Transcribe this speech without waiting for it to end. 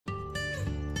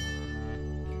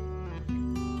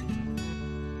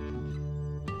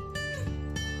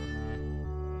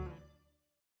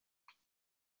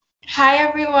Hi,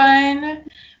 everyone.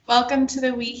 Welcome to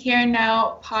the We Here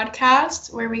Now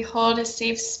podcast, where we hold a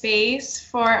safe space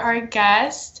for our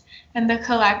guest and the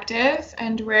collective.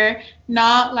 And we're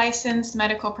not licensed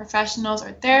medical professionals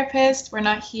or therapists. We're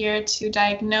not here to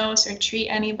diagnose or treat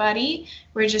anybody.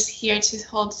 We're just here to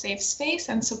hold safe space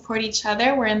and support each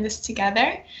other. We're in this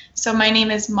together. So, my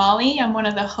name is Molly. I'm one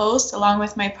of the hosts, along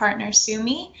with my partner,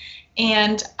 Sumi.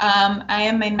 And I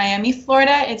am in Miami,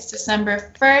 Florida. It's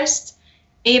December 1st.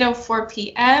 8:04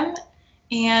 p.m.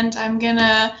 And I'm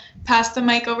gonna pass the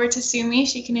mic over to Sumi.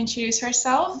 She can introduce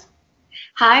herself.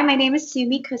 Hi, my name is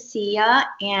Sumi Casilla,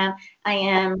 and I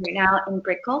am right now in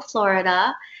Brickell,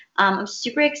 Florida. I'm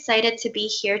super excited to be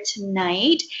here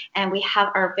tonight, and we have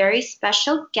our very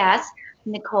special guest,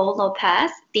 Nicole Lopez.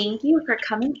 Thank you for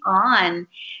coming on.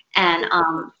 And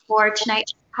for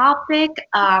tonight's topic,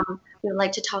 we would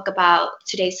like to talk about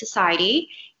today's society,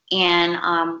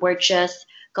 and we're just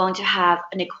going to have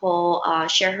Nicole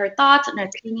share her thoughts and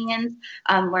opinions.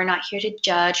 We're not here to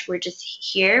judge, we're just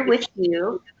here with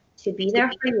you to be there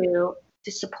for you,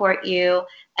 to support you,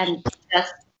 and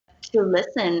just to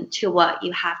listen to what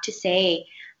you have to say.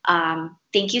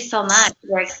 Thank you so much.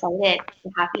 We're excited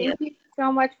to have you. Thank you so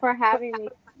much for having me.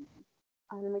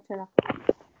 Let me turn off.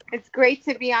 It's great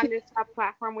to be on this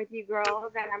platform with you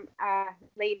girls, and I'm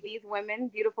ladies, women,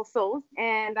 beautiful souls,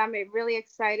 and I'm really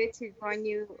excited to join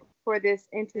you for this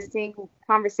interesting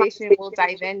conversation. We'll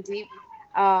dive in deep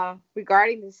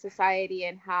regarding the society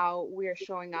and how we're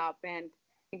showing up, and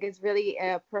I think it's really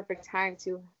a perfect time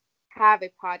to have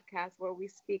a podcast where we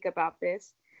speak about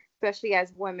this, especially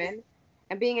as women,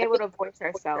 and being able to voice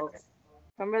ourselves.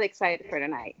 So I'm really excited for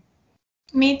tonight.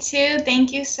 Me too.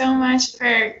 Thank you so much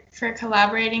for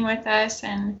collaborating with us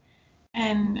and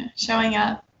showing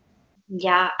up.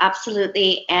 Yeah,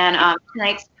 absolutely. And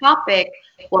tonight's topic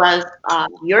was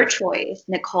your choice,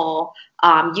 Nicole.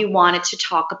 You wanted to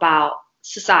talk about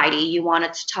society. You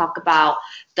wanted to talk about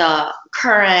the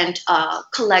current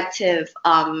collective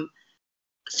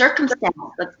circumstance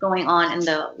that's going on in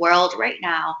the world right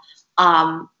now.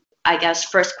 I guess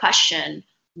first question,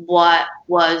 what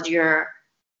was your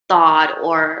thought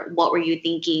or what were you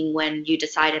thinking when you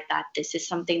decided that this is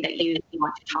something that you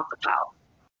want to talk about?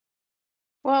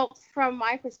 Well, from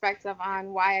my perspective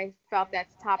on why I felt that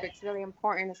topic's really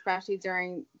important, especially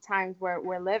during times where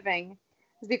we're living,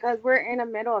 is because we're in the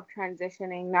middle of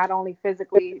transitioning, not only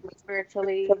physically, but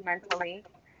spiritually, mentally.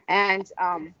 And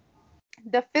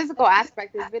the physical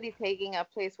aspect is really taking a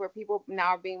place where people now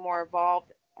are being more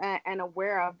evolved and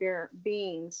aware of their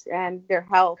beings and their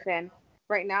health. And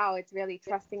right now, it's really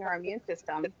trusting our immune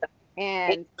system.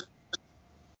 And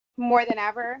more than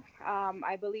ever,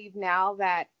 I believe now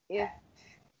that if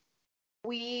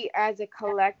we as a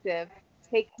collective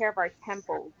take care of our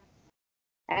temples.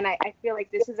 And I feel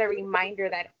like this is a reminder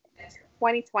that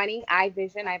 2020, I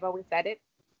vision, I've always said it,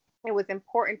 it was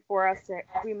important for us to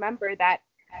remember that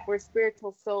we're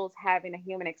spiritual souls having a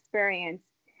human experience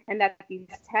and that these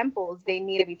temples, they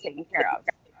need to be taken care of.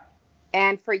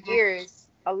 And for years,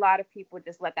 a lot of people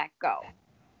just let that go.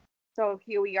 So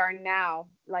here we are now,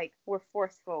 like we're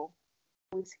forceful.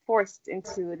 We're forced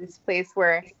into this place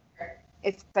where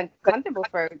it's uncomfortable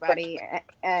for everybody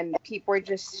and people are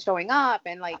just showing up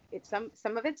and like it's some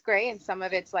of it's great and some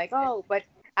of it's like, oh, but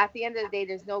at the end of the day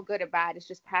there's no good or bad. It's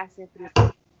just passing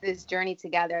through this journey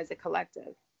together as a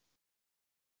collective.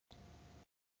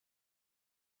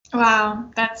 Wow,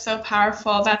 that's so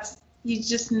powerful. You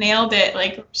just nailed it,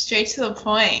 like straight to the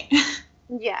point.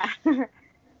 Yeah.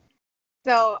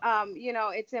 So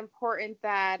it's important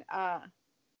that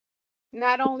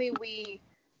not only we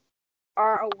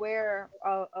are aware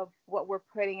of what we're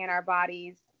putting in our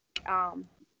bodies, um,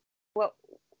 what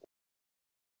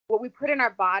we put in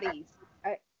our bodies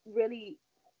really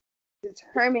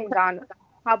determines on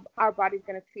how our body's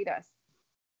going to treat us.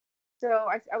 So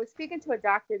I was speaking to a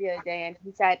doctor the other day, and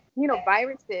he said,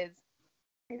 viruses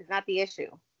is not the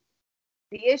issue.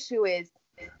 The issue is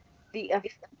the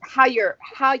how your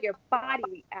body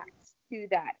reacts to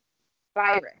that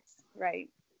virus, right?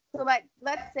 So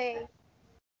let's say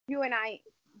you and I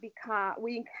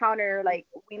we encounter, like,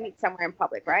 we meet somewhere in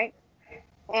public, right?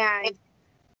 And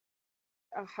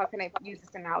how can I use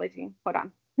this analogy? Hold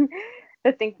on.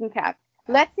 The thinking cap.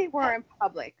 Let's say we're in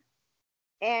public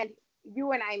and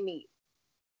you and I meet.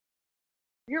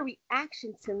 Your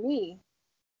reaction to me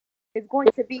is going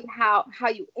to be how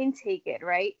you intake it,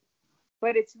 right?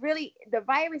 But it's really, the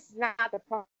virus is not the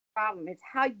problem. It's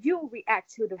how you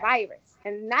react to the virus.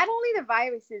 And not only the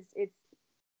virus is it's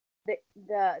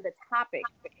the topic,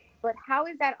 but how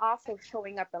is that also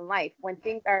showing up in life when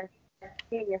things are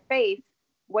in your face?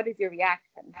 What is your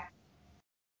reaction?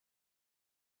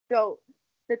 So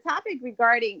the topic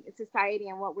regarding society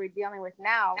and what we're dealing with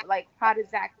now, like how does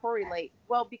that correlate?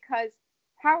 Well, because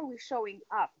how are we showing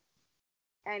up?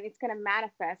 And it's going to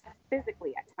manifest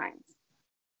physically at times.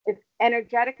 If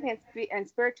energetically and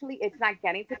spiritually it's not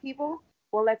getting to people,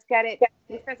 well, let's get it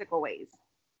in physical ways.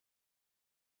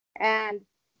 And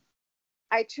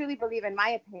I truly believe, in my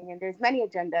opinion, there's many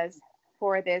agendas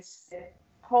for this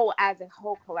whole as a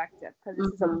whole collective, because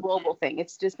this is a global thing.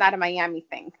 It's just not a Miami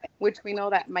thing, which we know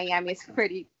that Miami is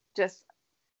pretty just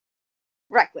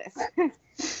reckless,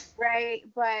 right?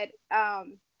 But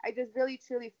I just really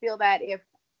truly feel that if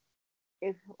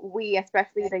we,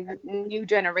 especially the new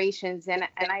generations, and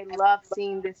I love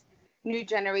seeing this new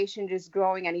generation just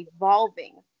growing and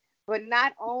evolving, but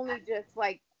not only just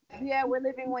like, yeah, we're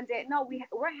living one day. No,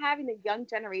 we're having the young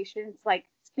generations like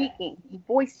speaking,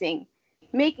 voicing,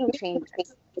 making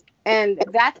changes. And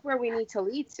that's where we need to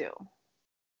lead to.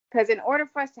 Because in order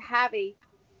for us to have a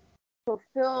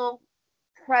fulfilled,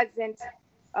 present,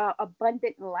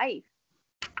 abundant life,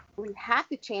 we have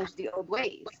to change the old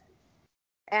ways.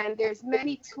 And there's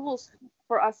many tools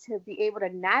for us to be able to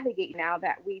navigate now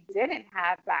that we didn't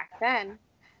have back then,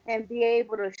 and be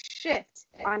able to shift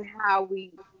on how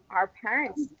our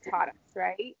parents taught us,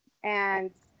 right? And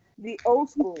the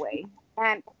old school way.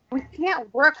 And we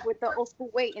can't work with the old school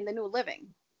way in the new living.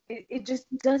 It just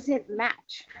doesn't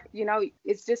match.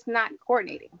 It's just not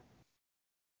coordinating.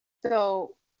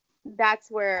 So that's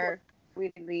where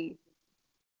we lead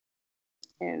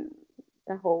in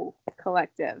the whole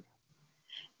collective.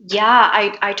 Yeah,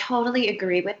 I totally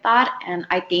agree with that. And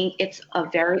I think it's a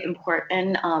very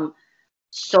important not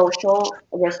social,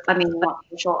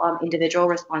 individual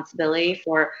responsibility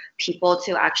for people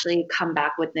to actually come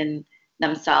back within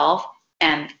themselves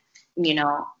and,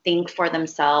 think for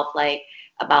themselves, like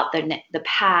about the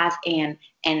past and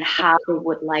how they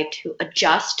would like to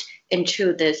adjust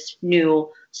into this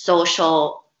new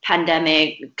social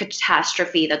pandemic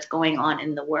catastrophe that's going on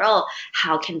in the world.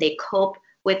 How can they cope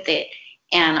with it?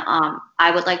 And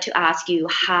I would like to ask you,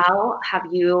 how have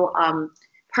you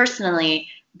personally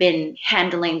been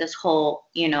handling this whole,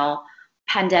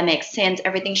 pandemic since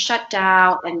everything shut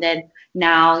down, and then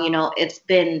now, it's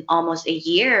been almost a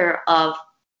year of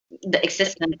the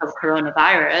existence of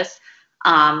coronavirus,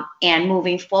 and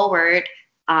moving forward,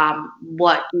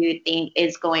 what do you think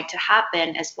is going to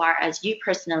happen as far as you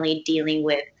personally dealing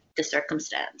with the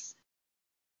circumstance?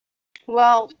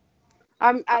 Well,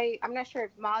 I'm not sure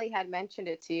if Molly had mentioned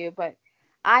it to you, but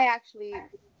I actually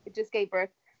just gave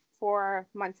birth 4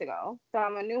 months ago. So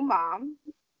I'm a new mom.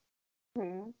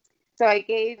 So I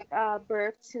gave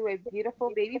birth to a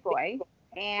beautiful baby boy,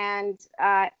 and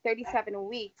 37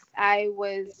 weeks I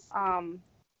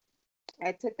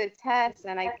took the test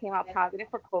and I came out positive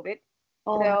for COVID.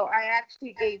 Oh, So I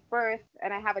actually gave birth,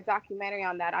 and I have a documentary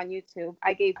on that on YouTube.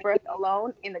 I gave birth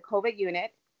alone in the COVID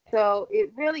unit. So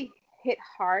it really hit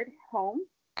hard home.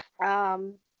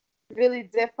 Um, really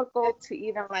difficult to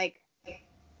even like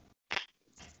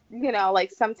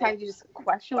sometimes you just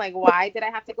question, like, why did I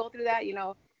have to go through that?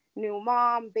 New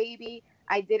mom, baby.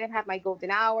 I didn't have my golden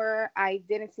hour. I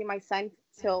didn't see my son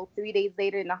till 3 days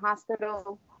later in the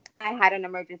hospital. I had an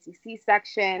emergency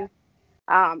C-section.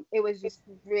 It was just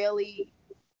really,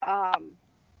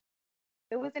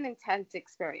 it was an intense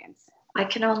experience. I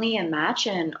can only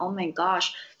imagine. Oh my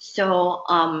gosh. So,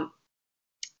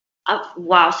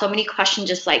 wow, so many questions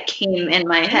just like came in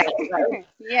my head. Right?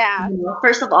 Yeah.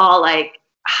 First of all, like,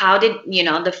 how did,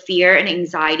 the fear and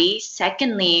anxiety?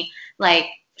 Secondly, like,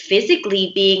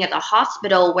 physically being at the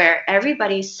hospital where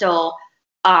everybody's so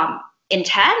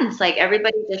intense, like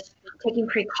everybody just taking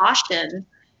precautions,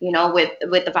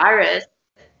 with the virus,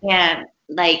 and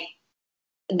like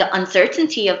the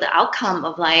uncertainty of the outcome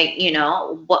of, like,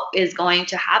 what is going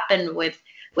to happen with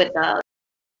the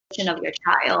of your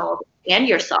child and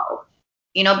yourself,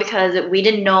 because we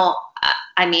didn't know.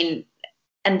 I mean,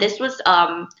 and this was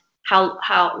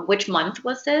how which month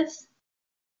was this?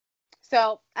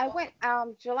 So I went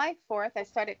July 4th. I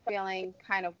started feeling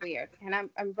kind of weird, and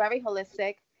I'm very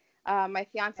holistic. My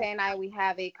fiance and I, we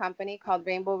have a company called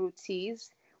Rainbow Root Teas,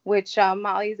 which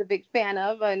Molly's a big fan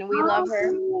of, and we love her.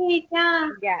 Sweet, yeah.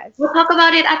 Yes. We'll talk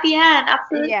about it at the end.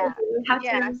 Absolutely. Yeah. We have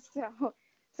Yeah. to.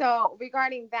 So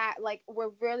regarding that, like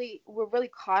we're really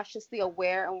cautiously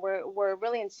aware, and we're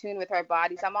really in tune with our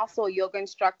bodies. I'm also a yoga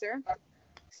instructor,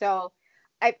 so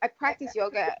I practice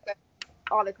yoga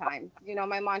all the time.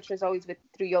 My mantra is always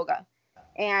through yoga.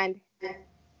 And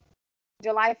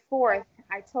July 4th,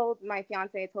 I told my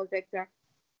fiance, I told Victor,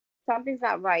 something's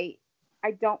not right.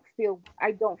 I don't feel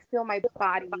my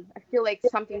body. I feel like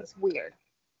something's weird.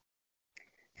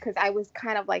 because I was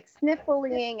kind of like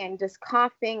sniffling and just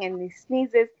coughing and these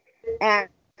sneezes. And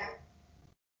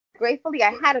gratefully,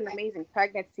 I had an amazing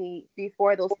pregnancy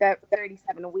before those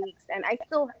 37 weeks, and I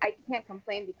can't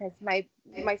complain because my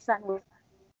son was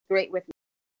great with me.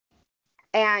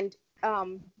 And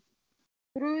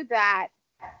through that,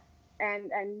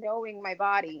 and knowing my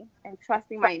body and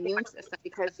trusting my immune system,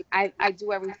 because I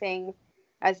do everything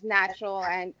as natural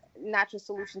and natural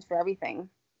solutions for everything.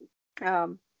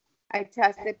 I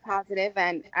tested positive,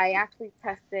 and I actually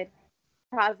tested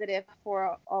positive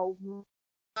for a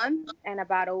month and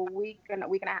about a week and a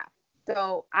half.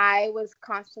 So I was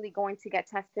constantly going to get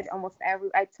tested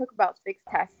I took about 6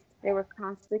 tests. They were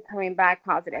constantly coming back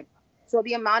positive. So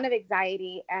the amount of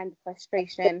anxiety and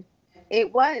frustration,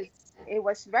 it was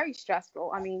very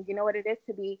stressful. I mean, you know what it is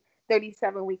to be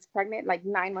 37 weeks pregnant, like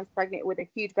 9 months pregnant with a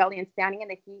huge belly and standing in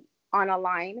the heat on a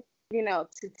line,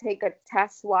 to take a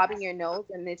test swabbing your nose.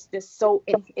 And it's just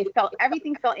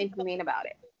everything felt inhumane about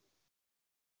it.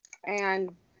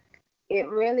 And it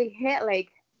really hit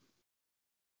like,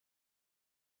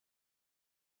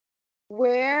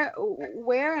 where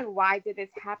and why did this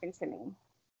happen to me?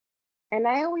 And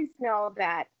I always know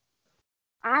that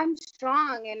I'm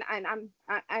strong, and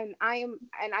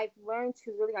I've learned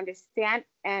to really understand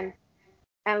and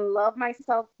love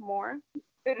myself more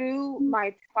through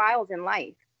my trials in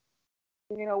life.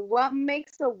 What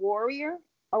makes a warrior?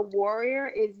 A warrior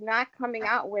is not coming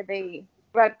out with a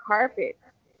red carpet.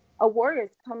 A warrior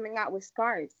is coming out with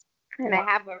scars. And I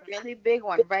have a really big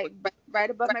one right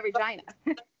above my vagina,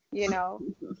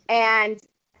 and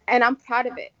I'm proud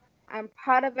of it. I'm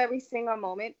proud of every single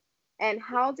moment. And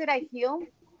how did I heal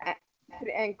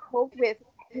and cope with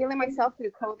healing myself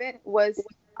through COVID was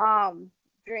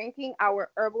drinking our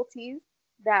herbal teas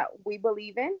that we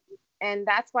believe in. And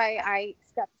that's why I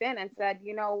stepped in and said,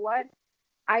 you know what?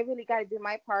 I really got to do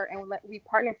my part, and we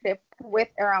partnership with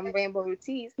Rainbow Root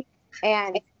Teas.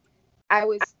 And I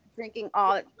was drinking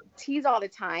all teas all the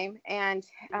time. And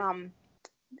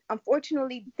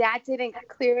unfortunately, that didn't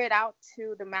clear it out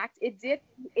to the max. It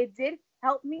did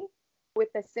help me with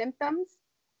the symptoms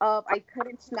of I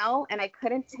couldn't smell and I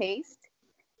couldn't taste,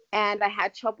 and I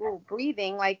had trouble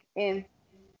breathing. Like in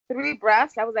 3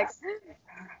 breaths, I was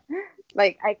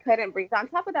like I couldn't breathe. On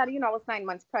top of that, I was 9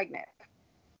 months pregnant.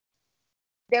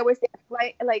 There was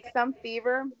like some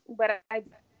fever, but I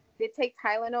did take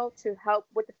Tylenol to help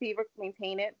with the fever, to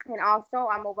maintain it. And also,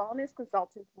 I'm a wellness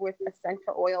consultant with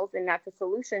essential oils and natural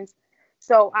solutions.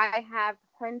 So I have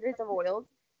hundreds of oils,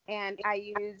 and I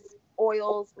use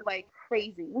oils like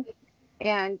crazy.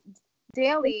 And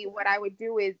daily, what I would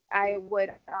do is I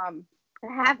would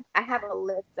I have a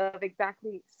list of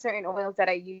exactly certain oils that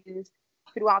I use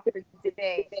throughout the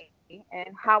day and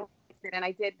how. And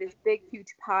I did this big, huge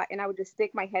pot, and I would just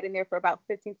stick my head in there for about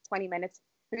 15 to 20 minutes,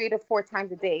 3 to 4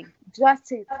 times a day, just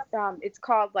to, it's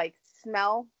called like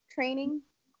smell training.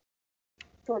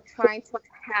 So trying to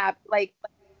have like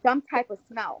some type of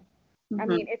smell. Mm-hmm. I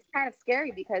mean, it's kind of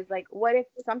scary because like, what if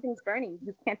something's burning?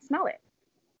 You can't smell it.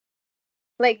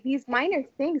 Like these minor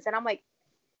things. And I'm like,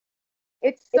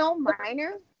 it's so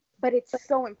minor, but it's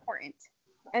so important.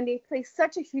 And they play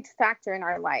such a huge factor in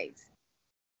our lives.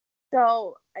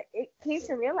 So it came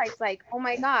to realize like, oh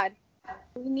my God,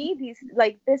 we need these,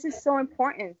 like, this is so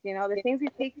important. The things we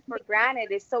take for granted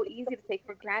is so easy to take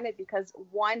for granted because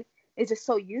one is just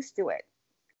so used to it.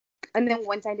 And then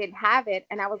once I didn't have it,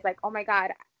 and I was like, oh my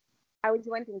God, I would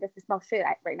do anything just to smell shit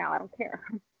right now. I don't care.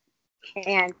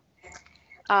 And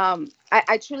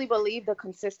I truly believe the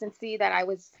consistency that I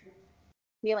was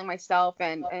healing myself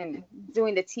and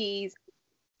doing the teas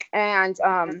and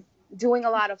doing a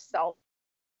lot of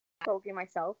soaking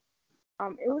myself.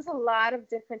 It was a lot of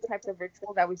different types of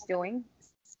rituals I was doing,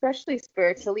 especially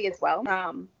spiritually as well,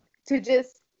 to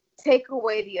just take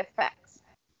away the effects.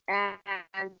 And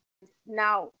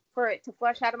now for it to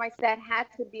flush out of my system, that had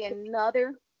to be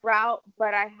another route,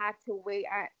 but I had to wait.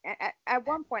 At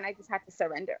one point, I just had to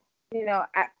surrender.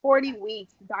 At 40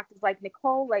 weeks, the doctor's like,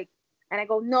 Nicole, and I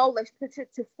go, no, let's push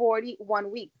it to 41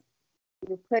 weeks.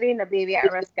 You're putting the baby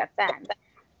at risk at that.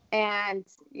 And,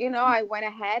 I went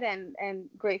ahead and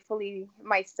gratefully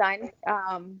my son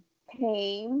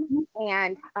came.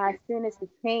 And as soon as he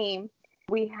came,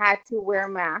 we had to wear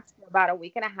masks for about a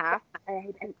week and a half.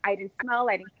 I didn't smell,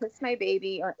 I didn't kiss my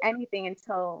baby or anything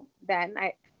until then.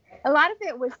 A lot of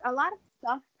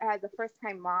stuff as a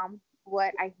first-time mom,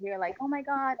 what I hear like, oh my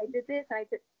God, I did this and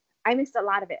I missed a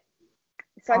lot of it.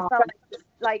 So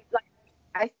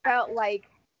I felt like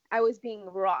I was being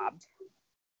robbed.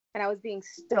 And I was being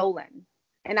stolen.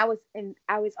 And I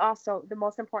was also, the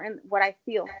most important, what I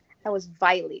feel, I was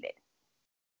violated.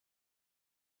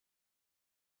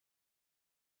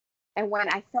 And when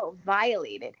I felt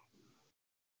violated,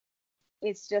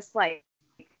 it's just like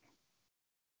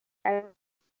uh,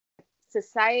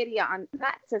 society on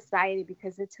not society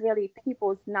because it's really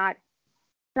people's not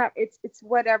it's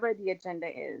whatever the agenda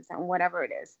is and whatever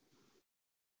it is.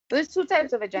 There's two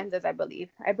types of agendas, I believe.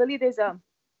 I believe there's a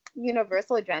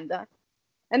universal agenda,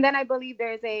 and then I believe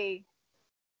there's a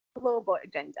global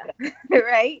agenda,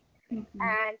 right? Mhm.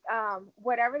 And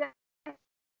whatever that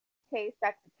case,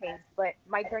 that's the case. But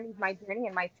my journey is my journey,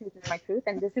 and my truth is my truth,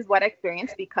 and this is what I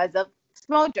experienced because of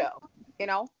Smojo, you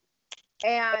know.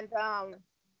 And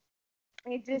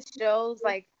it just shows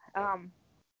like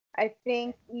I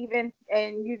think even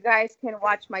and you guys can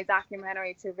watch my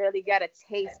documentary to really get a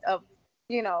taste of,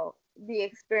 you know, the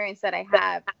experience that I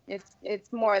have.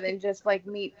 It's more than just like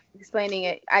me explaining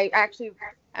it. I actually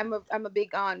I'm a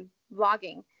big on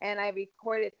vlogging, and I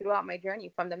recorded throughout my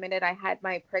journey from the minute I had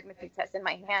my pregnancy test in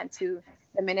my hand to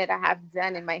the minute I have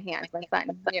Zen in my hands, my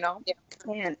son, you know.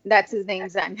 And that's his name,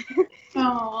 Zen.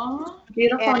 Aww.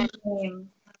 Beautiful And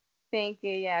name. thank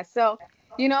you. Yeah. So,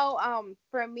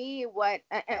 for me,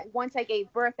 once I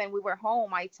gave birth and we were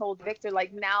home, I told Victor,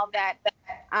 like, now that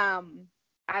um,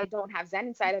 I don't have Zen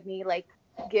inside of me, like,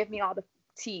 give me all the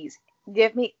teas,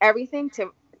 give me everything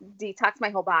to detox my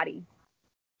whole body.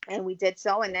 And we did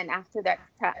so. And then after that,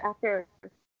 after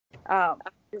um,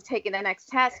 taking the next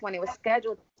test, when it was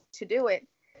scheduled to do it,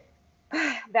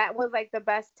 that was like the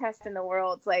best test in the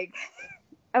world. It's like,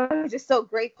 I was just so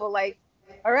grateful. Like,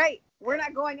 all right, we're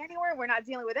not going anywhere. We're not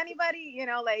dealing with anybody,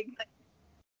 like,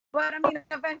 but I mean,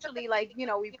 eventually, like,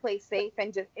 we play safe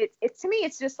and just, to me,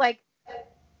 it's just like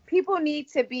people need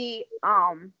to be,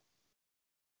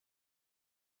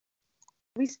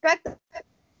 respect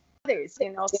others,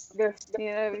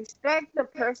 respect the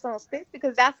personal space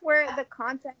because that's where the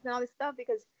contact and all this stuff,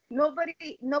 because nobody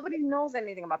knows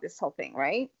anything about this whole thing,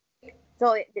 right?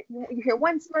 So you hear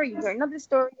one story, you hear another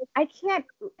story. You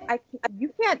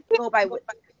can't go by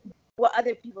what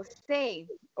other people say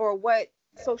or what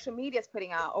social media is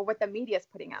putting out or what the media is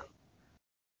putting out.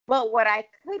 But what I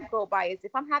could go by is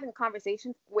if I'm having a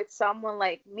conversation with someone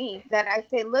like me, that I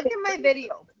say, look at my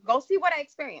video, go see what I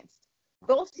experienced,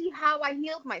 go see how I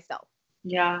healed myself.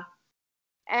 Yeah.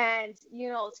 And,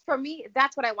 for me,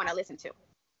 that's what I want to listen to.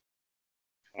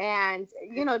 And,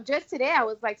 just today I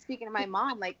was like speaking to my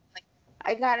mom, like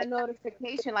I got a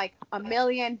notification, like a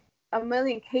million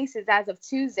cases as of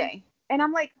Tuesday. And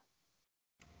I'm like,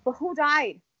 but who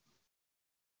died?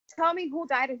 Tell me who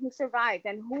died and who survived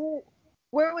and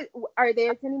are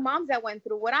there any moms that went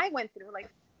through what I went through? Like,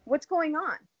 what's going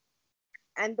on?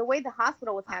 And the way the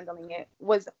hospital was handling it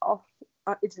was,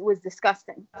 it was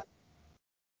disgusting.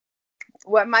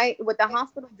 What the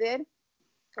hospital did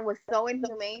was so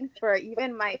inhumane for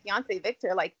even my fiance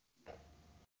Victor. Like,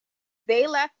 they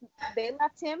left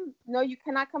him. No, you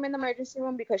cannot come in the emergency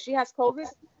room because she has COVID,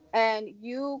 and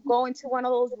you go into one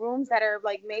of those rooms that are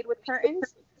like made with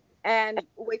curtains and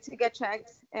wait to get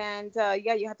checked. And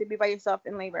you have to be by yourself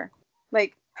in labor.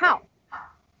 Like, how?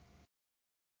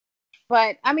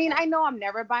 But I mean, I know I'm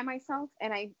never by myself,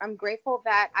 and I'm grateful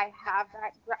that I have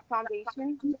that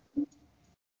foundation.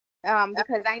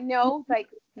 Because I know, like,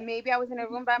 maybe I was in a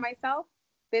room by myself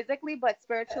physically, but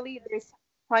spiritually, there's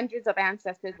hundreds of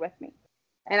ancestors with me.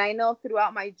 And I know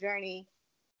throughout my journey,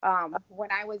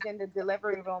 when I was in the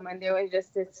delivery room and there was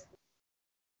just this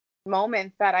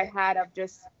moment that I had of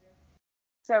just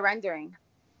surrendering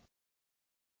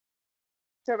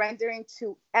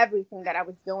to everything that I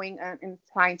was doing and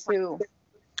trying to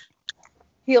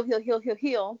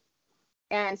heal,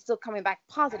 and still coming back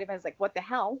positive. I was like, what the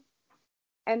hell?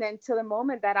 And then to the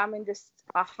moment that I'm in just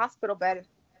a hospital bed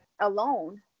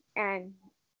alone, and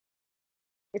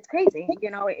it's crazy,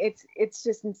 it's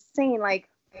just insane. Like,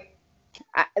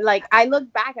 I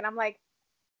look back and I'm like,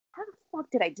 how the fuck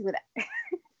did I do that?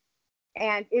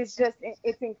 And it's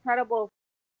incredible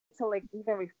to like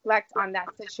even reflect on that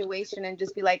situation and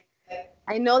just be like,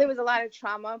 I know there was a lot of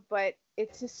trauma, but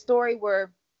it's a story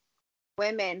where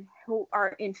women who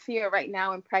are in fear right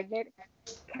now and pregnant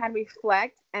can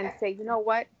reflect and say, you know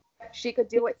what, she could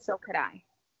do it, so could I.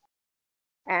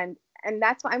 And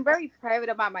that's why I'm very private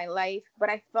about my life, but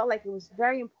I felt like it was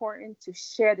very important to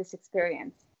share this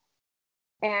experience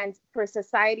and for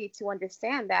society to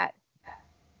understand that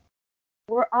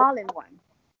we're all in one,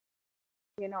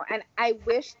 and I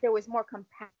wish there was more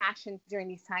compassion during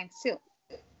these times too.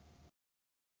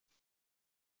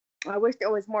 I wish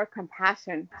there was more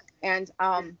compassion. And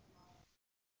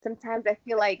sometimes I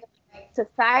feel like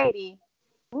society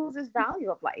loses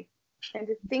value of life and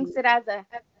just thinks it as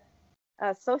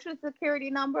a social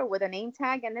security number with a name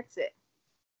tag, and that's it.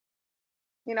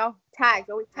 You know, tags,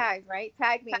 always tags, right?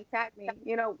 Tag me, tag me.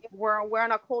 You know, we're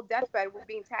on a cold deathbed. We're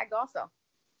being tagged also.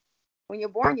 When you're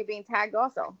born, you're being tagged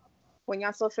also. When you're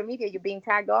on social media, you're being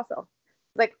tagged also.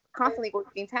 Like constantly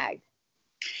being tagged.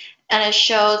 And it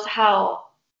shows how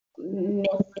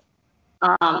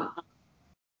um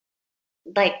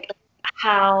like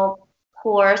how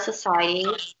poor society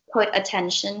put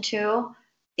attention to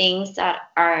things that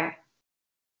are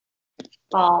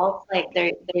false, like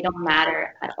they don't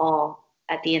matter at all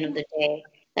at the end of the day.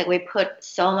 Like we put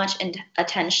so much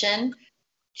attention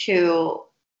to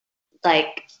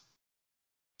like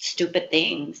stupid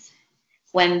things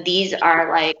when these are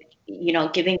like,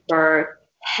 giving birth,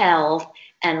 health,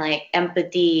 and like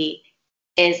empathy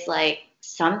is like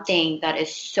something that is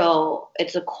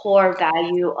it's a core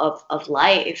value of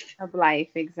life, Of life,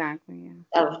 exactly.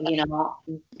 Yeah. of,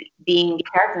 being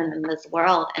present in this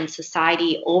world, and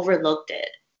society overlooked it.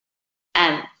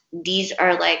 And these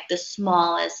are like the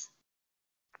smallest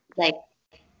like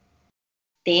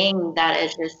thing that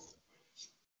is just,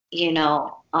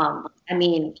 I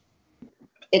mean,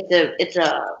 it's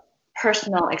a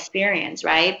personal experience,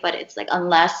 right? But it's like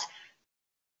unless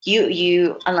you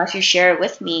share it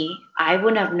with me, I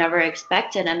would have never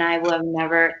expected, and I would have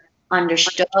never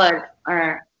understood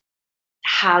or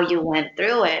how you went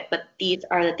through it. But these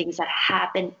are the things that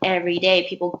happen every day,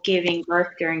 people giving birth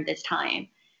during this time.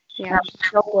 And Yeah. I'm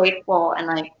so grateful, and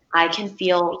like I can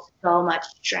feel so much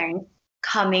strength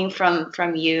coming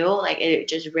from you. Like it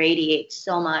just radiates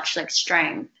so much like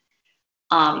strength.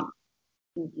 Um,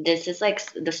 this is like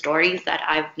the stories that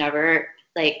I've never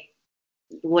like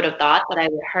would have thought that I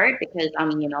would heard, because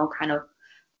I'm, kind of,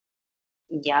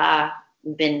 yeah,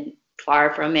 been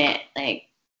far from it. Like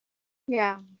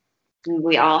Yeah.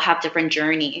 we all have different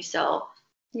journeys, so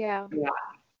Yeah. yeah.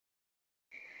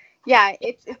 Yeah.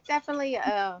 It's definitely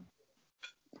a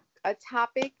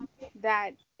topic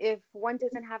that if one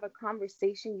doesn't have a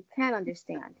conversation, you can't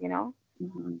understand, you know?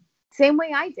 Hmm. Same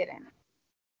way I didn't.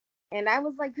 And I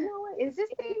was like, you know what? Is this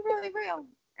thing really real?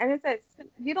 And it says,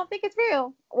 you don't think it's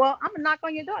real? Well, I'm gonna knock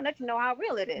on your door and let you know how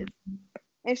real it is.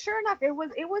 And sure enough, it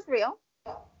was real.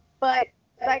 But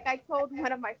like I told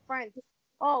one of my friends,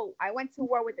 oh, I went to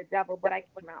war with the devil, but I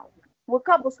came out with a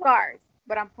couple scars,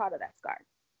 but I'm proud of that scar.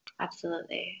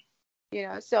 Absolutely. You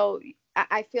know, so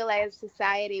I feel like as a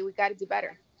society, we got to do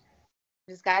better.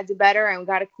 Just got to do better, and we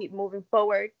got to keep moving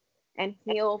forward and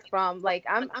heal from like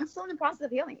I'm still in the process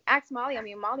of healing. Ask Molly. I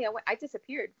mean, Molly, I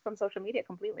disappeared from social media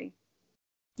completely.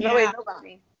 Nobody Yeah. knows about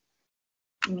me.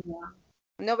 Yeah.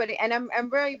 Nobody, and I'm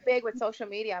very big with social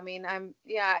media. I mean, I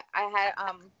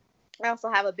also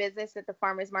have a business at the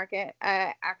farmers market.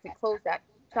 I actually closed that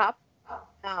shop.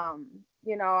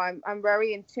 You know, I'm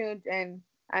very in tune, and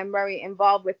I'm very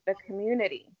involved with the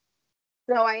community.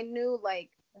 So I knew like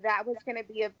that was going to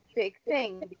be a big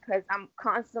thing because I'm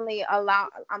constantly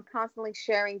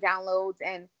sharing downloads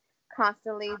and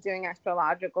constantly doing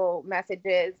astrological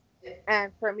messages.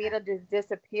 And for me to just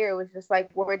disappear was just like,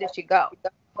 where did she go?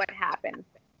 What happened?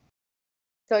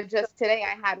 So just today,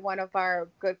 I had one of our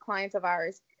good clients of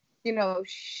ours. You know,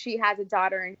 she has a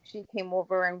daughter, and she came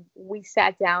over, and we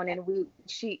sat down, and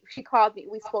she called me.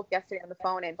 We spoke yesterday on the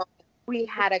phone, and we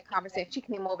had a conversation. She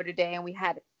came over today, and we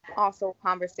had also a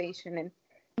conversation. And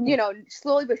you know,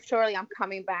 slowly but surely, I'm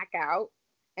coming back out,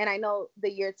 and I know the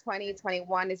year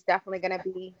 2021 is definitely going to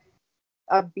be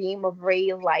a beam of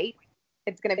ray light.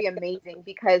 It's going to be amazing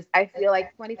because I feel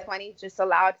like 2020 just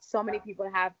allowed so many people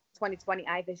to have 2020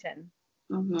 eye vision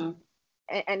Hmm.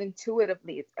 and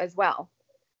intuitively as well.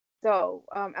 So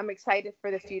I'm excited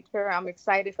for the future. I'm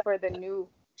excited for the new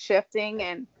shifting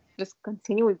and just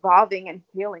continue evolving and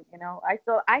healing. You know, I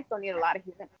still need a lot of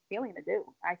healing to do.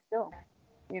 I still,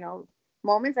 you know,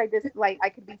 moments I just like I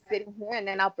could be sitting here and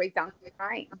then I'll break down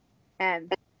crying,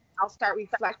 and I'll start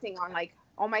reflecting on like,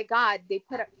 oh my God, they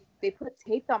put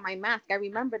tape on my mask. I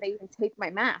remember they even taped my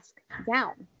mask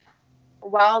down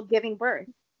while giving birth.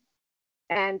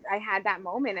 And I had that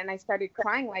moment and I started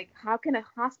crying like, how can a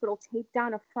hospital tape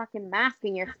down a fucking mask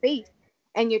in your face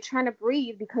and you're trying to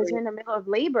breathe because you're in the middle of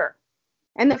labor?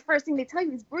 And the first thing they tell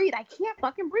you is breathe. I can't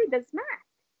fucking breathe this mask.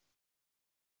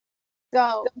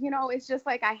 So, you know, it's just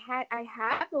like I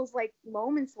had those like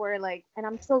moments where like, and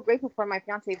I'm so grateful for my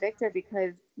fiance Victor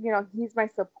because, you know, he's my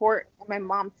support, my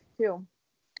mom too,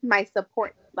 my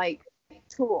support like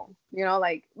tool, you know,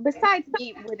 like besides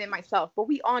me within myself, but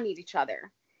we all need each other.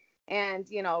 And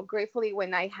you know, gratefully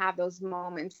when I have those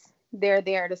moments, they're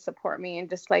there to support me and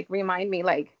just like remind me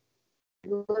like,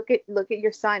 look at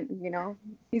your son, you know,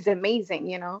 he's amazing,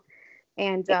 you know.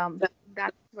 And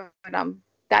that's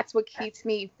that's what keeps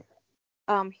me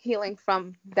healing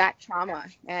from that trauma.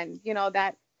 And you know,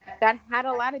 that that had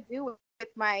a lot to do with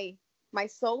my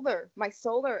solar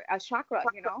chakra,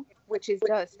 which is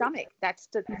the stomach. That's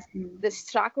the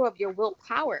chakra of your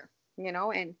willpower,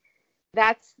 and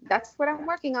that's what I'm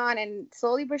working on, and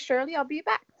slowly but surely I'll be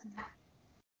back.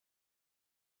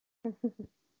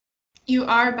 You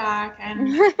are back,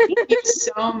 and thank you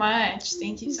so much.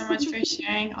 Thank you so much for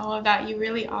sharing all of that. You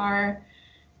really are.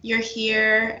 You're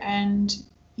here, and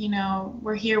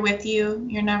we're here with you.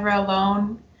 You're never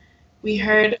alone. We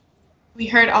heard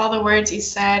all the words you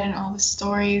said and all the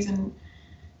stories,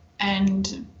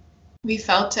 and we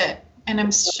felt it. And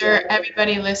I'm sure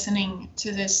everybody listening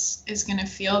to this is going to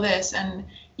feel this. And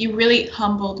you really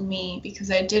humbled me because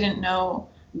I didn't know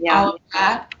all of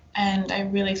that. And I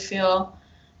really feel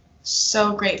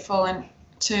so grateful and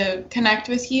to connect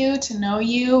with you, to know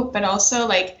you. But also,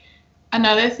 like,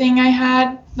 another thing I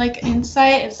had, like,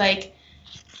 insight is, like,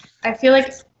 I feel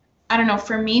like, I don't know,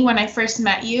 for me, when I first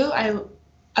met you,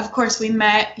 of course, we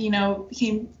met,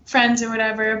 became friends or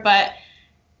whatever, but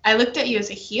I looked at you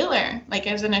as a healer, like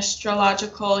as an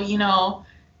astrological,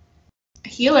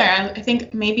 healer. I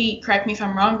think, maybe, correct me if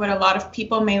I'm wrong, but a lot of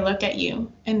people may look at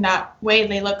you in that way.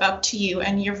 They look up to you,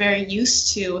 and you're very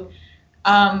used to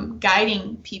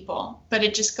guiding people. But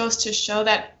it just goes to show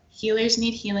that healers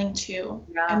need healing too,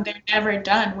 and they're never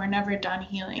done. We're never done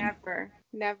healing.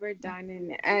 Never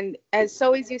done. And as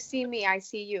so as you see me, I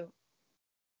see you.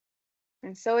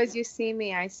 And so as you see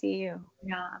me, I see you.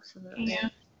 Yeah, absolutely. Yeah.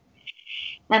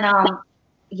 And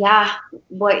yeah,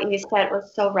 what you said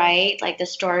was so right. Like, the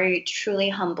story truly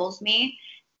humbles me.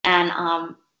 And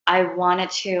I wanted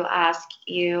to ask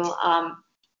you,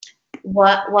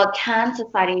 what can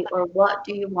society, or what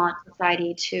do you want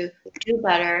society to do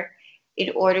better in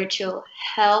order to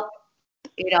help,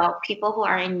 people who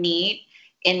are in need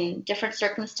in different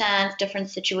circumstance, different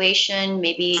situation,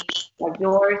 maybe like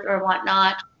yours or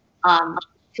whatnot,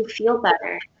 to feel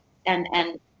better, and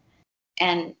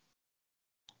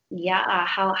yeah,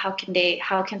 how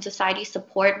can society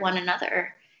support one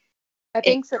another? I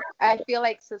feel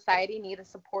like society need to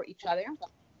support each other.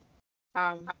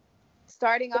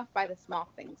 Starting off by the small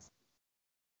things.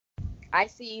 I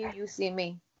see you, you see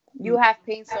me. You have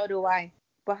pain, so do I.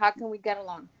 But how can we get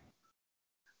along?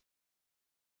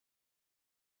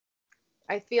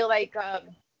 I feel like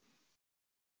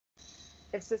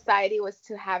if society was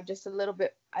to have just a little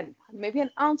bit, maybe an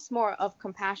ounce more of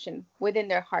compassion within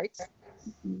their hearts,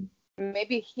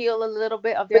 maybe heal a little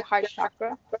bit of their heart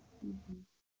chakra,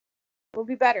 will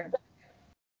be better.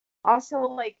 Also,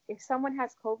 like, if someone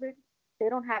has COVID, they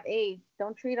don't have AIDS.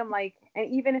 Don't treat them like, and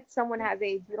even if someone has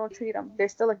AIDS, you don't treat them. They're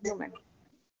still a human.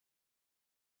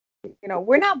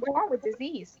 We're not born with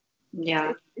disease.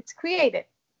 Yeah. It's created.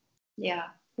 Yeah.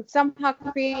 It's somehow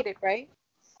created, right?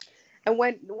 And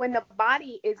when the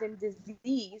body is in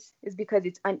disease, is because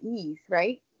it's unease,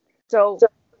 right? So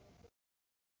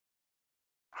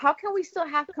how can we still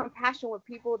have compassion with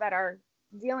people that are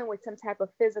dealing with some type of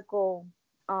physical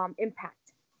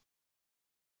impact?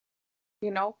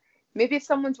 Maybe if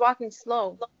someone's walking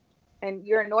slow and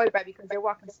you're annoyed by it because they're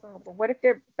walking slow, but what if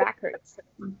their back hurts?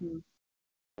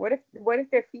 What if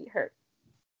their feet hurt?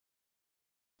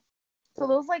 So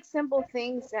those, like, simple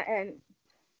things. And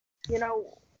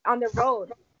on the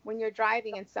road, when you're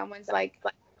driving and someone's like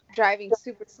driving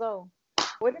super slow,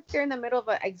 what if they're in the middle of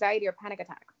an anxiety or panic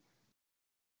attack?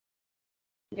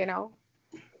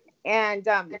 And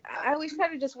I always try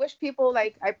to just wish people,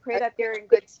 like, I pray that they're in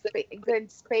good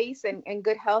space and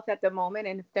good health at the moment.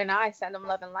 And if they're not, I send them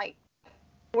love and light.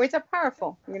 Words are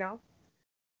powerful,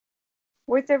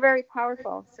 Words are very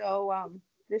powerful. So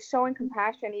just showing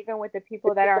compassion, even with the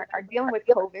people that are dealing with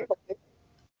COVID.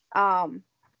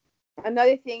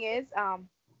 Another thing is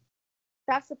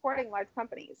stop supporting large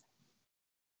companies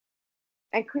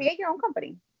and create your own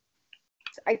company.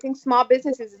 I think small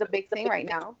businesses is a big thing right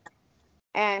now.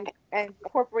 And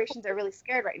corporations are really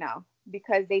scared right now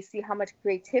because they see how much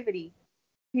creativity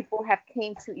people have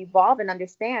came to evolve and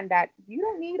understand that you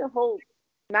don't need a whole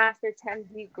master 10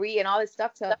 degree and all this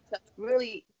stuff to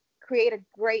really create a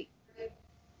great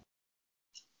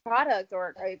product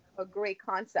or a great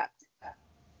concept.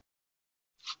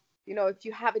 If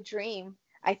you have a dream,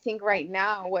 I think right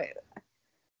now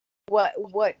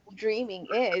what dreaming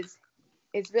is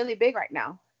really big right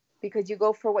now, because you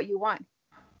go for what you want.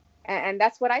 And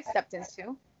that's what I stepped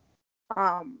into.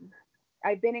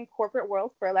 I've been in corporate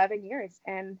world for 11 years,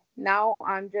 and now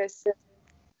I'm just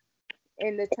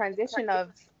in the transition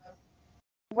of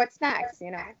what's next,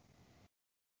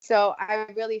 So I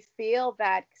really feel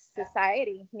that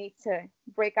society needs to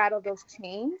break out of those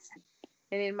chains.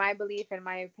 And in my belief, in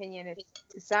my opinion, is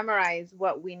to summarize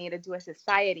what we need to do as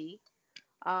society.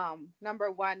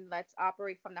 Number one, let's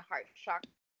operate from the heart chakra,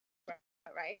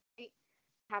 right?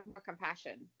 Have more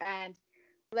compassion. And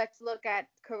let's look at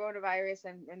coronavirus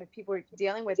and the people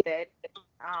dealing with it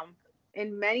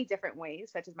in many different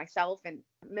ways, such as myself and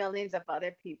millions of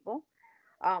other people.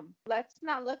 Let's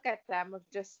not look at them of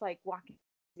just like walking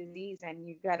disease and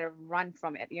you got to run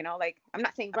from it. Like I'm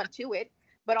not saying run to it,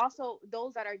 but also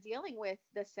those that are dealing with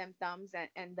the symptoms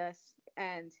and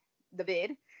the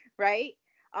vid, right?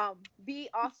 Be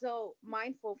also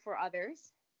mindful for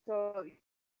others. So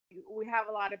we have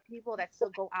a lot of people that still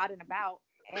go out and about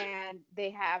and they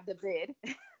have the vid.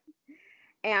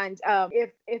 And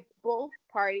if both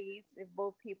parties, if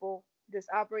both people just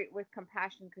operate with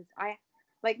compassion, because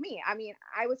like me, I mean,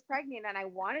 I was pregnant and I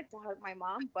wanted to hug my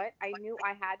mom, but I knew I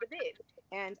had the vid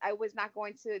and I was not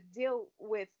going to deal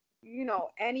with,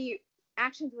 any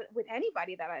actions with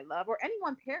anybody that I love or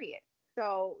anyone, period.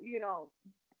 So,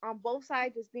 on both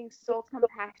sides, just being so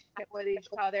compassionate with each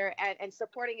other and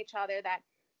supporting each other that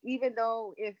even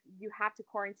though if you have to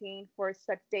quarantine for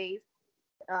such days,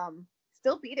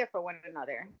 still be there for one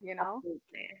another,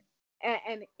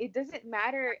 and it doesn't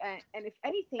matter. And if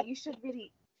anything, you should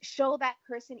really show that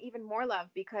person even more love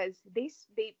because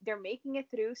they're making it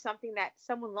through something that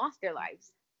someone lost their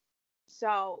lives.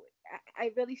 So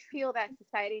I really feel that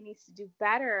society needs to do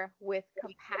better with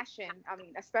compassion. I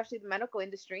mean, especially the medical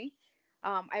industry.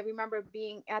 I remember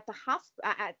being at the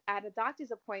hospital at a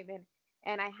doctor's appointment,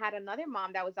 and I had another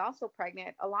mom that was also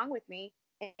pregnant along with me,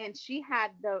 and she had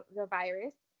the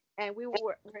virus, and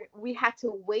we had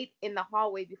to wait in the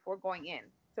hallway before going in,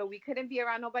 so we couldn't be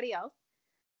around nobody else.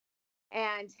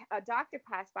 And a doctor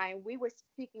passed by, and we were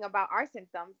speaking about our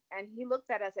symptoms, and he looked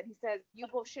at us and he said, "You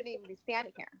both shouldn't even be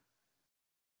standing here."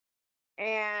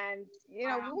 And we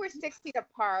were 6 feet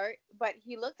apart, but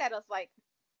he looked at us like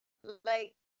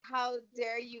how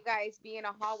dare you guys be in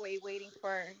a hallway waiting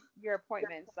for your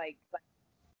appointments? Like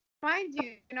mind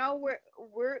you,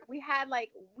 we had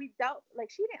we dealt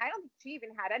she didn't. I don't think she even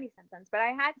had any symptoms, but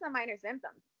I had some minor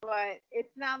symptoms. But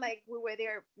it's not like we were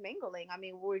there mingling. I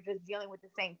mean, we were just dealing with the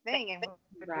same thing, and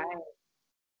we were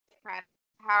trying to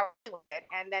power with it.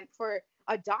 And then for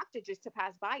a doctor just to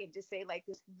pass by and just say like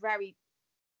this very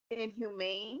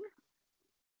inhumane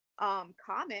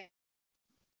comment,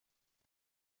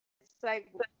 it's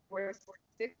like we're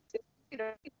 6 feet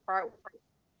apart,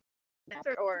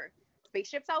 or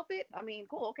spaceship's outfit. I mean,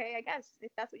 cool, okay, I guess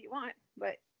if that's what you want.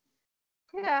 But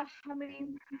yeah, I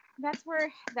mean, that's where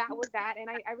that was at. And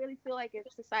I really feel like if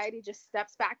society just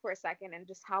steps back for a second and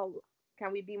just how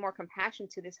can we be more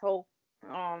compassionate to this whole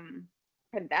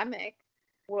pandemic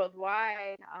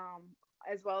worldwide,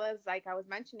 as well as like I was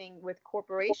mentioning with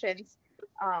corporations,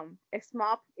 if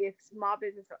small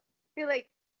business, I feel like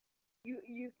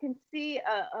you can see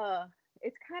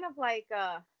it's kind of like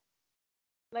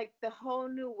the whole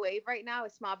new wave right now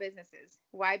is small businesses.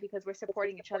 Why? Because we're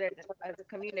supporting each other as a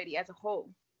community as a whole.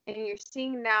 And you're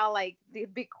seeing now like the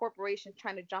big corporations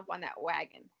trying to jump on that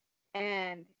wagon.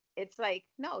 And it's like,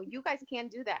 no, you guys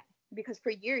can't do that. Because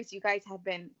for years, you guys have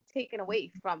been taken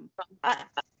away from us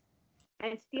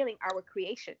and stealing our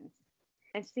creations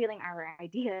and stealing our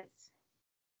ideas,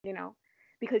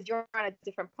 because you're on a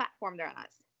different platform than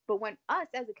us. But when us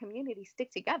as a community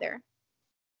stick together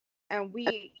and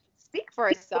we speak for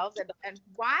ourselves and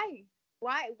why,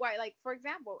 like, for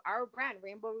example, our brand,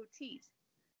 Rainbow Root Teas,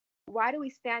 why do we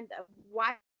stand up?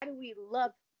 Why do we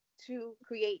love to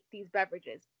create these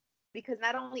beverages? Because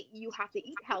not only you have to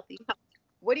eat healthy,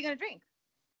 what are you going to drink?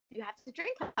 You have to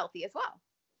drink healthy as well.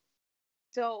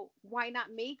 So why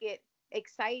not make it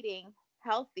exciting,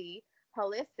 healthy,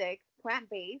 holistic,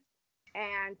 plant-based,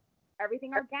 and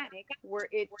everything organic where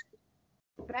it's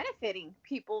benefiting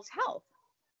people's health?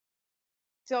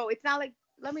 So it's not like,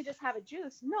 let me just have a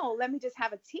juice. No, let me just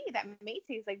have a tea that may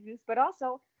taste like juice, but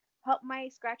also help my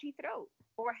scratchy throat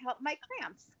or help my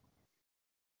cramps.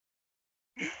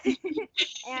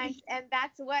 and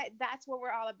that's what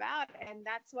we're all about. And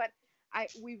that's what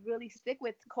we really stick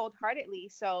with cold-heartedly.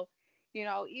 So,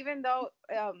 even though,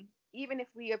 even if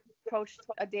we approach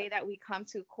a day that we come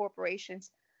to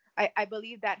corporations, I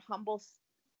believe that humble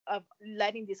of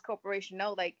letting this corporation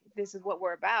know, like, this is what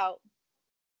we're about.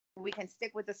 We can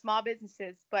stick with the small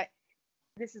businesses, but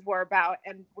this is what we're about,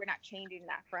 and we're not changing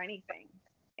that for anything.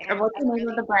 And what's the name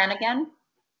of the brand again?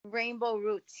 Rainbow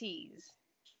Root Teas.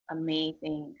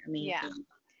 Amazing. Yeah.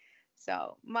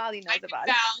 So Molly knows about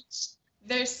it.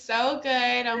 They're so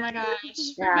good. Oh my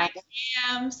gosh. For my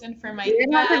cramps and for my You're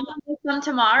gonna have to bring some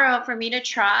tomorrow for me to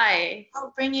try.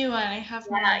 I'll bring you one. I have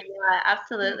one. Yeah,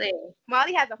 absolutely.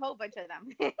 Molly has a whole bunch of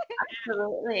them.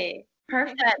 Absolutely.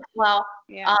 Perfect. Well,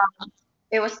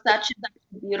 it was such a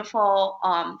beautiful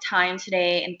time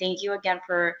today, and thank you again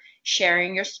for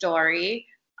sharing your story.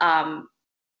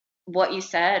 What you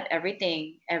said,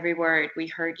 everything, every word, we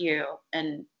heard you,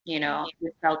 and we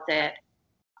felt it.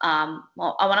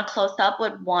 Well, I want to close up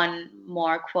with one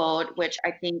more quote, which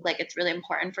I think like it's really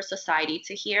important for society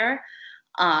to hear.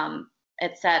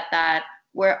 It said that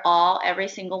every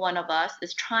single one of us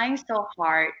is trying so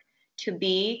hard to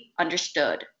be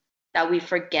understood that we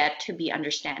forget to be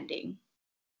understanding.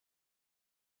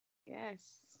 Yes.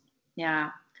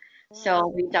 Yeah. So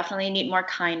we definitely need more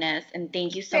kindness, and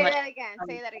thank you so much. Say that again.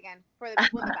 Say that again for the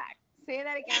people in the back. Say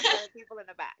that again for the people in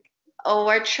the back. Oh,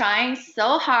 we're trying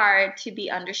so hard to be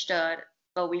understood,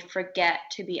 but we forget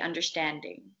to be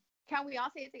understanding. Can we all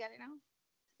say it together now?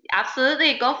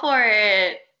 Absolutely. Go for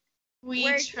it.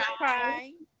 We're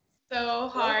trying so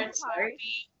hard to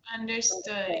be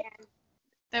understood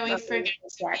that we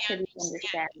forget to be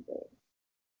understanding.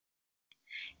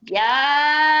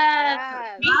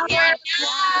 Yes. We hear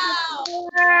now.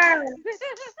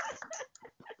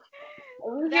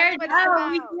 We hear now.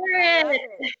 We hear it.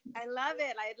 I love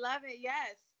it. I love it.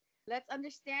 Yes. Let's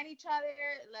understand each other.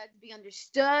 Let's be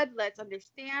understood. Let's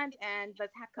understand, and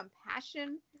let's have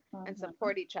compassion and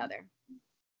support each other.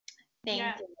 Thank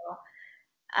you.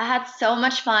 I had so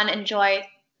much fun. Enjoyed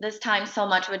this time so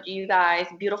much with you guys.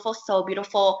 Beautiful, so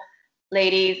beautiful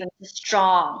ladies, and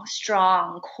strong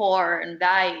core and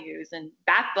values and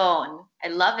backbone. I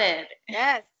love it.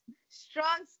 Yes.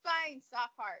 Strong spine,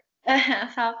 soft heart.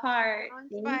 Soft heart. Strong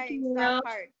spine, soft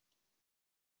heart.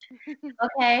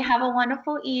 Okay, have a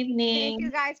wonderful evening. Thank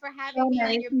you guys for having me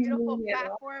on your beautiful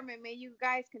platform, and may you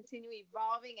guys continue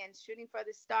evolving and shooting for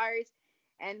the stars,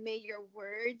 and may your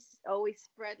words always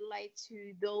spread light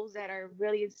to those that are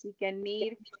really in seek and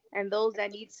need, and those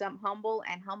that need some humble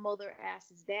their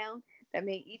asses down, that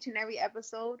may each and every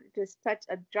episode just touch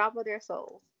a drop of their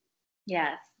souls.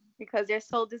 Yes. Because their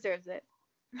soul deserves it.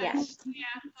 Yes.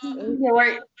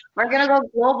 We're gonna go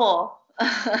global.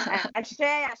 Ashe.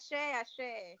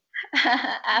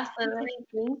 Absolutely.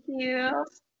 Thank you.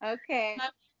 Okay.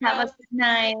 Have a good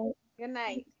night. Good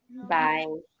night. Bye.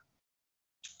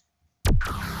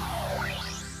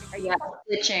 Yeah,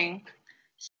 glitching.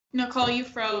 Nicole, you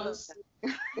froze.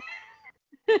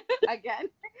 Again.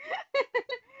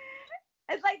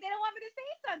 It's like they don't want me to say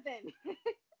something.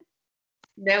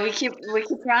 Then we keep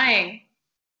trying.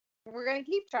 We're gonna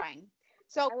keep trying.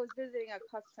 So I was visiting a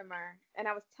customer and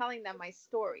I was telling them my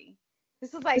story.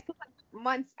 This was like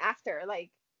months after,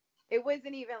 like it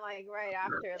wasn't even like right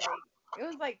after, like it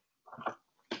was like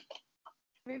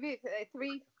maybe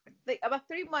about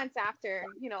 3 months after,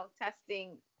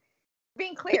 testing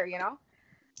being clear,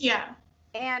 Yeah.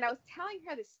 And I was telling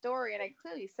her the story, and I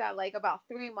clearly said like about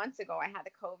 3 months ago I had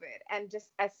the COVID, and just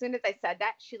as soon as I said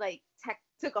that, she like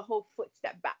took a whole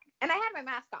footstep back, and I had my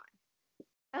mask on.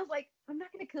 I was like, I'm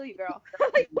not gonna kill you, girl.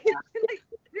 like,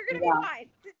 you're gonna be fine.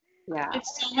 Yeah.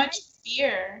 It's so much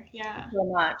fear. Yeah. So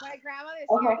much. My grandmother is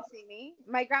scared to see me.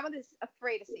 My grandmother's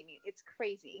afraid to see me. It's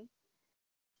crazy.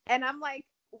 And I'm like,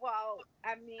 well,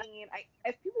 I mean,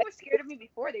 if people were scared of me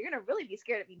before, they're gonna really be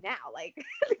scared of me now. Like,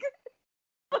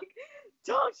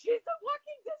 don't, she's a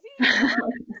walking disease.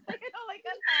 Okay.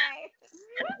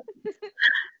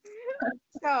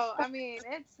 So I mean,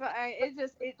 it's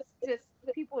just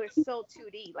people are so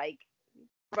 2D, like,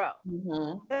 bro.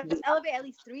 Let's elevate at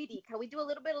least 3D. Can we do a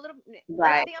little bit?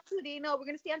 Right. Let's stay on 2D. No, we're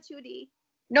gonna stay on 2D.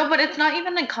 No, but it's not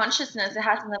even in consciousness. It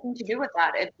has nothing to do with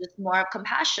that. It's just more of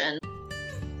compassion.